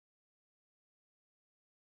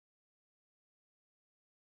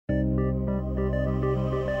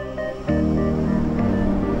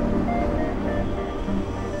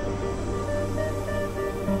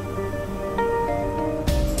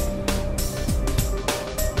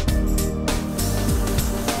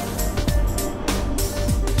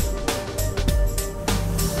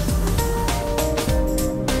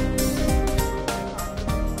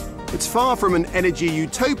far from an energy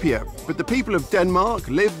utopia, but the people of Denmark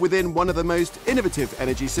live within one of the most innovative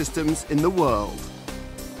energy systems in the world.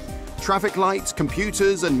 Traffic lights,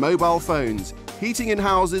 computers and mobile phones, heating in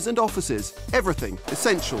houses and offices, everything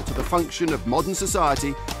essential to the function of modern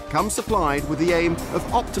society comes supplied with the aim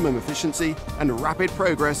of optimum efficiency and rapid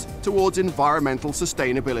progress towards environmental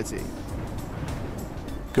sustainability.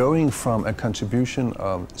 Going from a contribution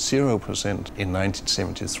of 0% in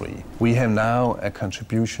 1973, we have now a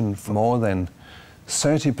contribution for more than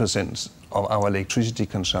 30% of our electricity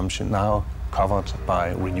consumption now covered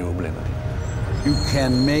by renewable energy. You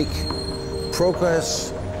can make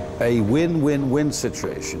progress a win-win-win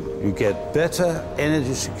situation. You get better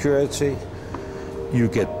energy security, you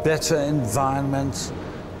get better environment,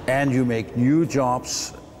 and you make new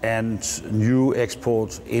jobs and new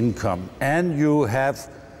export income. And you have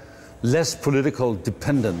less political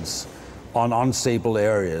dependence on unstable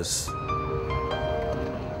areas.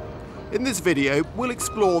 In this video, we'll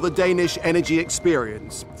explore the Danish energy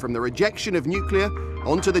experience, from the rejection of nuclear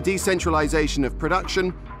onto the decentralization of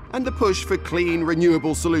production and the push for clean,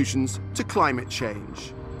 renewable solutions to climate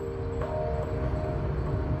change.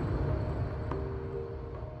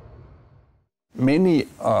 Many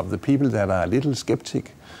of the people that are a little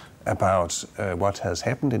skeptic about what has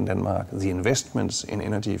happened in Denmark, the investments in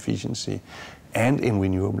energy efficiency and in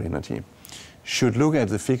renewable energy, should look at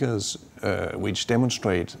the figures which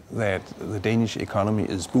demonstrate that the Danish economy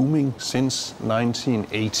is booming since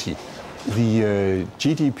 1980. The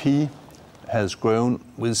GDP has grown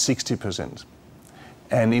with 60%.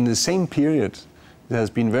 And in the same period, there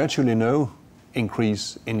has been virtually no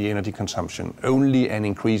increase in the energy consumption, only an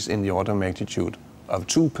increase in the order of magnitude of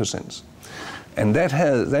 2%. And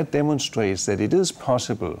that demonstrates that it is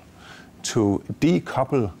possible to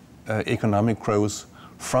decouple economic growth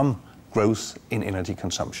from growth in energy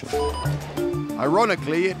consumption.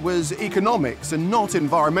 Ironically, it was economics and not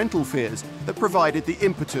environmental fears that provided the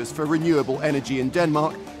impetus for renewable energy in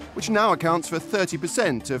Denmark, which now accounts for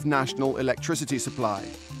 30% of national electricity supply.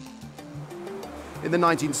 In the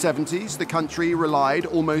 1970s, the country relied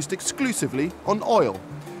almost exclusively on oil.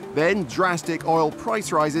 Then drastic oil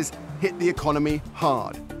price rises hit the economy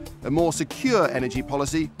hard. A more secure energy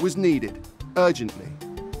policy was needed, urgently.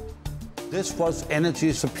 This was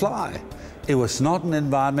energy supply. It was not an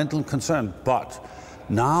environmental concern, but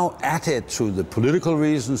now added to the political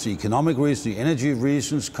reasons, the economic reasons, the energy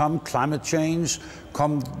reasons, come climate change,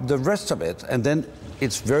 come the rest of it, and then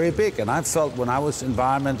it's very big. And I felt when I was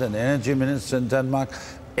environment and energy minister in Denmark,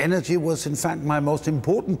 energy was in fact my most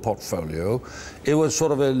important portfolio. It was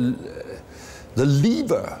sort of the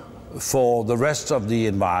lever for the rest of the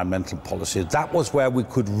environmental policy. That was where we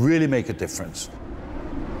could really make a difference.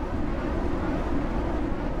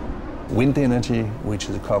 Wind energy, which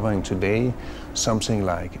is covering today something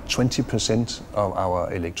like 20% of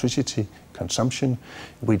our electricity consumption,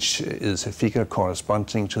 which is a figure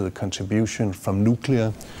corresponding to the contribution from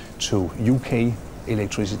nuclear to UK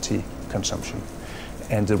electricity consumption.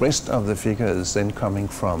 And the rest of the figure is then coming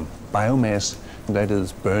from biomass, that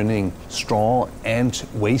is burning straw and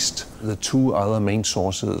waste, the two other main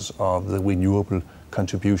sources of the renewable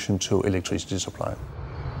contribution to electricity supply.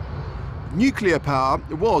 Nuclear power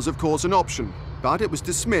was, of course, an option, but it was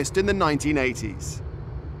dismissed in the 1980s.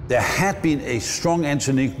 There had been a strong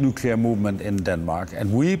anti-nuclear movement in Denmark,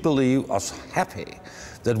 and we believe us happy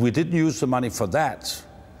that we didn't use the money for that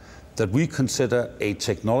we consider a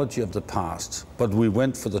technology of the past, but we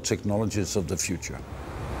went for the technologies of the future.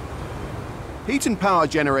 Heat and power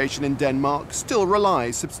generation in Denmark still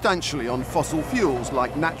relies substantially on fossil fuels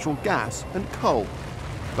like natural gas and coal.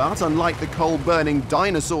 But unlike the coal-burning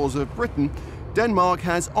dinosaurs of Britain, Denmark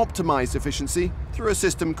has optimized efficiency through a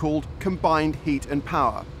system called Combined Heat and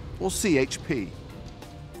Power, or CHP.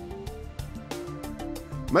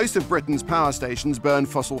 Most of Britain's power stations burn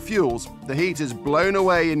fossil fuels. The heat is blown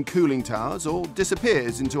away in cooling towers or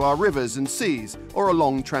disappears into our rivers and seas or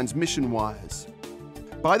along transmission wires.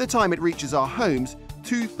 By the time it reaches our homes,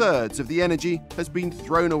 2/3 of the energy has been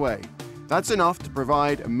thrown away. That's enough to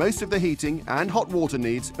provide most of the heating and hot water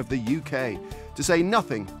needs of the UK, to say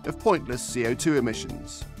nothing of pointless CO2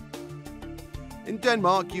 emissions. In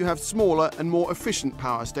Denmark, you have smaller and more efficient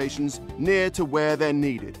power stations near to where they're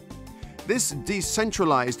needed. This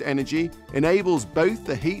decentralized energy enables both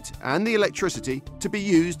the heat and the electricity to be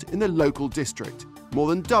used in the local district, more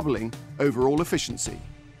than doubling overall efficiency.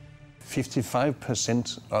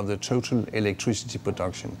 55% of the total electricity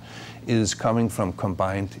production is coming from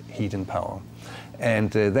combined heat and power.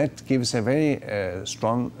 And that gives a very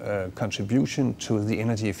strong contribution to the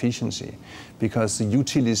energy efficiency, because the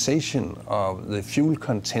utilization of the fuel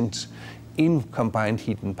content in combined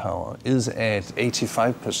heat and power is at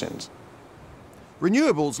 85%.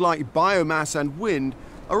 Renewables like biomass and wind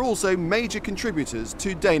are also major contributors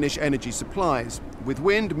to Danish energy supplies, with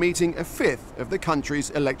wind meeting a fifth of the country's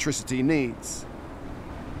electricity needs.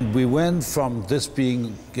 We went from this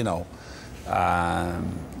being,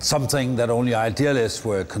 something that only idealists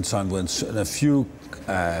were concerned with, and a few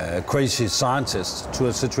crazy scientists, to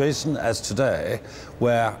a situation as today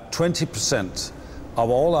where 20% of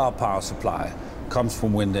all our power supply comes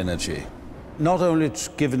from wind energy. Not only it's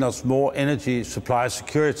giving us more energy supply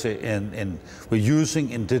security we're using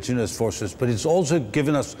indigenous forces, but it's also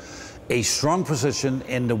given us a strong position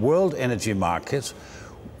in the world energy market.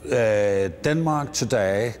 Denmark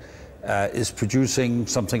today is producing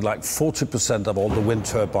something like 40% of all the wind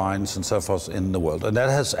turbines and so forth in the world. And that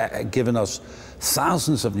has given us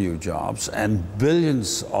thousands of new jobs and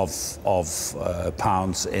billions of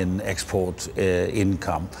pounds in export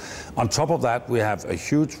income. On top of that, we have a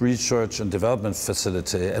huge research and development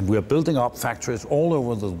facility, and we are building up factories all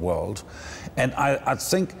over the world. And I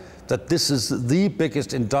think that this is the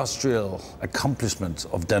biggest industrial accomplishment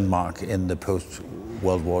of Denmark in the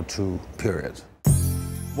post-World War II period.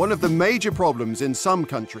 One of the major problems in some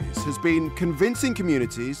countries has been convincing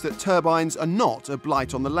communities that turbines are not a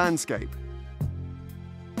blight on the landscape.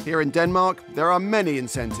 Here in Denmark, there are many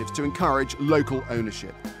incentives to encourage local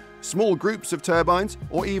ownership. Small groups of turbines,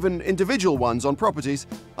 or even individual ones on properties,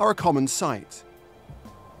 are a common sight.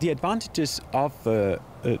 The advantages of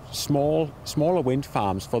smaller wind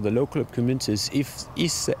farms for the local communities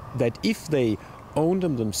is that if they own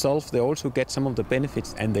them themselves, they also get some of the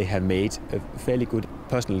benefits, and they have made a fairly good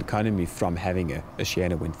personal economy from having a share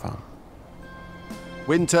in a wind farm.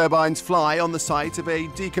 Wind turbines fly on the site of a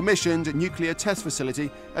decommissioned nuclear test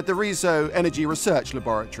facility at the Riso Energy Research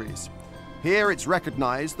Laboratories. Here it's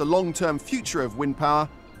recognised the long-term future of wind power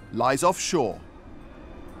lies offshore.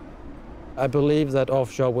 I believe that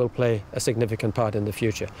offshore will play a significant part in the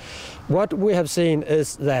future. What we have seen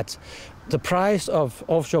is that the price of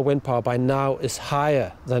offshore wind power by now is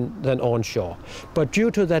higher than onshore. But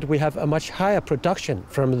due to that, we have a much higher production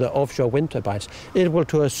from the offshore wind turbines. It will,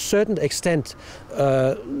 to a certain extent,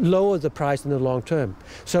 lower the price in the long term.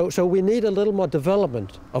 So we need a little more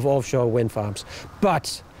development of offshore wind farms.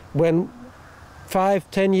 But when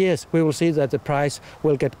 5-10 years, we will see that the price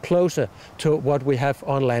will get closer to what we have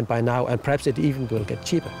on land by now, and perhaps it even will get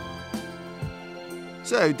cheaper.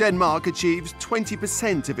 So Denmark achieves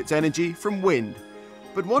 20% of its energy from wind.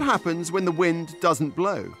 But what happens when the wind doesn't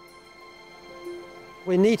blow?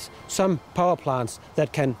 We need some power plants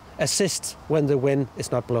that can assist when the wind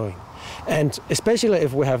is not blowing. And especially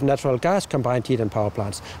if we have natural gas combined heat and power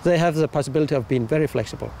plants, they have the possibility of being very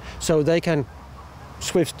flexible. So they can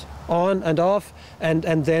shift on and off, and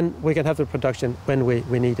then we can have the production when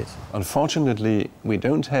we need it. Unfortunately, we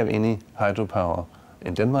don't have any hydropower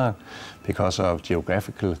in Denmark because of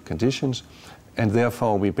geographical conditions, and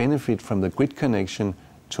therefore we benefit from the grid connection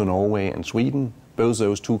to Norway and Sweden. Both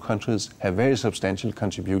those two countries have very substantial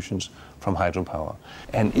contributions from hydropower.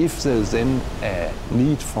 And if there's then a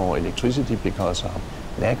need for electricity because of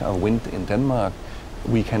lack of wind in Denmark,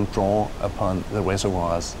 we can draw upon the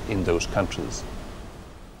reservoirs in those countries.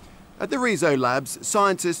 At the Riso labs,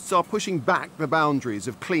 scientists are pushing back the boundaries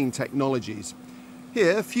of clean technologies.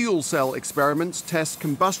 Here, fuel cell experiments test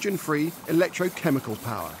combustion-free electrochemical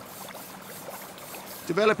power.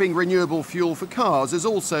 Developing renewable fuel for cars is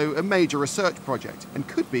also a major research project and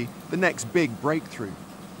could be the next big breakthrough.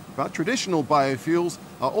 But traditional biofuels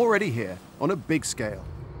are already here on a big scale.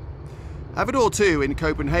 Avedor 2 in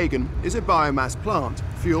Copenhagen is a biomass plant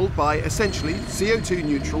fueled by essentially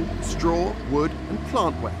CO2-neutral straw, wood and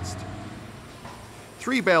plant waste.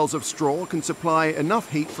 3 bales of straw can supply enough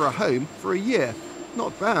heat for a home for a year.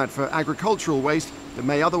 Not bad for agricultural waste that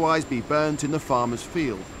may otherwise be burnt in the farmer's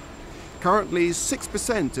field. Currently,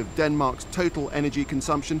 6% of Denmark's total energy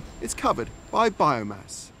consumption is covered by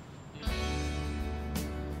biomass.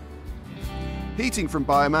 Heating from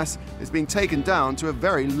biomass is being taken down to a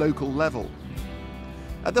very local level.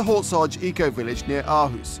 At the Morthorst eco-village near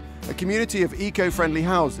Aarhus, a community of eco-friendly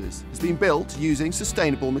houses has been built using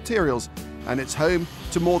sustainable materials, and it's home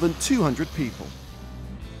to more than 200 people.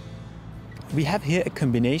 We have here a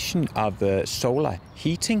combination of solar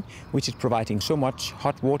heating, which is providing so much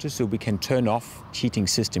hot water so we can turn off heating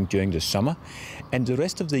system during the summer. And the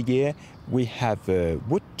rest of the year we have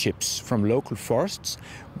wood chips from local forests,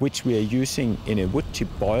 which we are using in a wood chip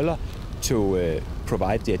boiler to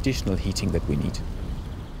provide the additional heating that we need.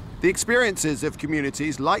 The experiences of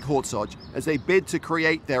communities like Morthorst as they bid to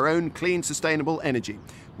create their own clean, sustainable energy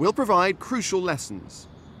will provide crucial lessons.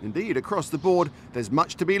 Indeed, across the board, there's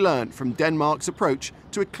much to be learnt from Denmark's approach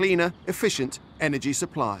to a cleaner, efficient energy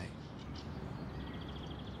supply.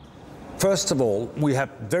 First of all, we have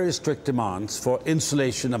very strict demands for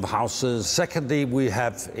insulation of houses. Secondly, we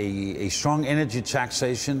have a strong energy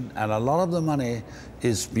taxation, and a lot of the money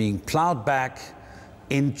is being plowed back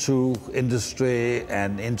into industry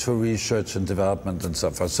and into research and development and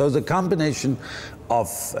so forth. So the combination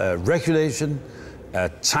of regulation,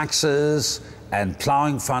 taxes, and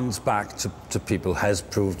plowing funds back to people has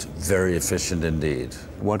proved very efficient indeed.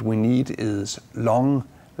 What we need is long,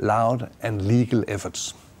 loud, and legal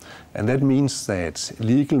efforts. And that means that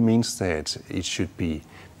legal means that it should be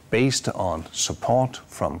based on support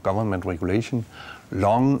from government regulation.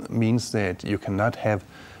 Long means that you cannot have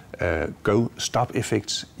go-stop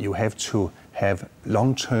effects. You have to have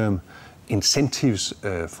long-term incentives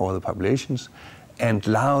for the populations. And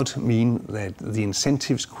loud mean that the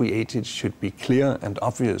incentives created should be clear and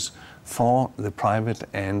obvious for the private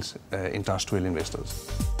and industrial investors.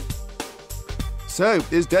 So,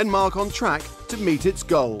 is Denmark on track to meet its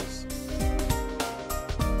goals?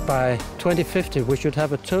 By 2050, we should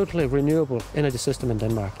have a totally renewable energy system in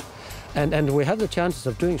Denmark. And we have the chances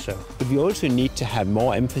of doing so. But we also need to have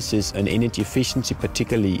more emphasis on energy efficiency,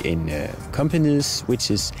 particularly in companies,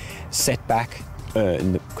 which is set back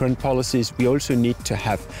in the current policies. We also need to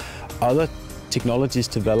have other technologies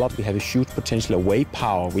developed. We have a huge potential of wave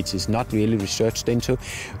power, which is not really researched into.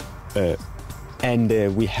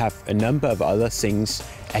 And we have a number of other things,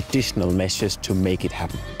 additional measures to make it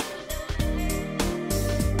happen.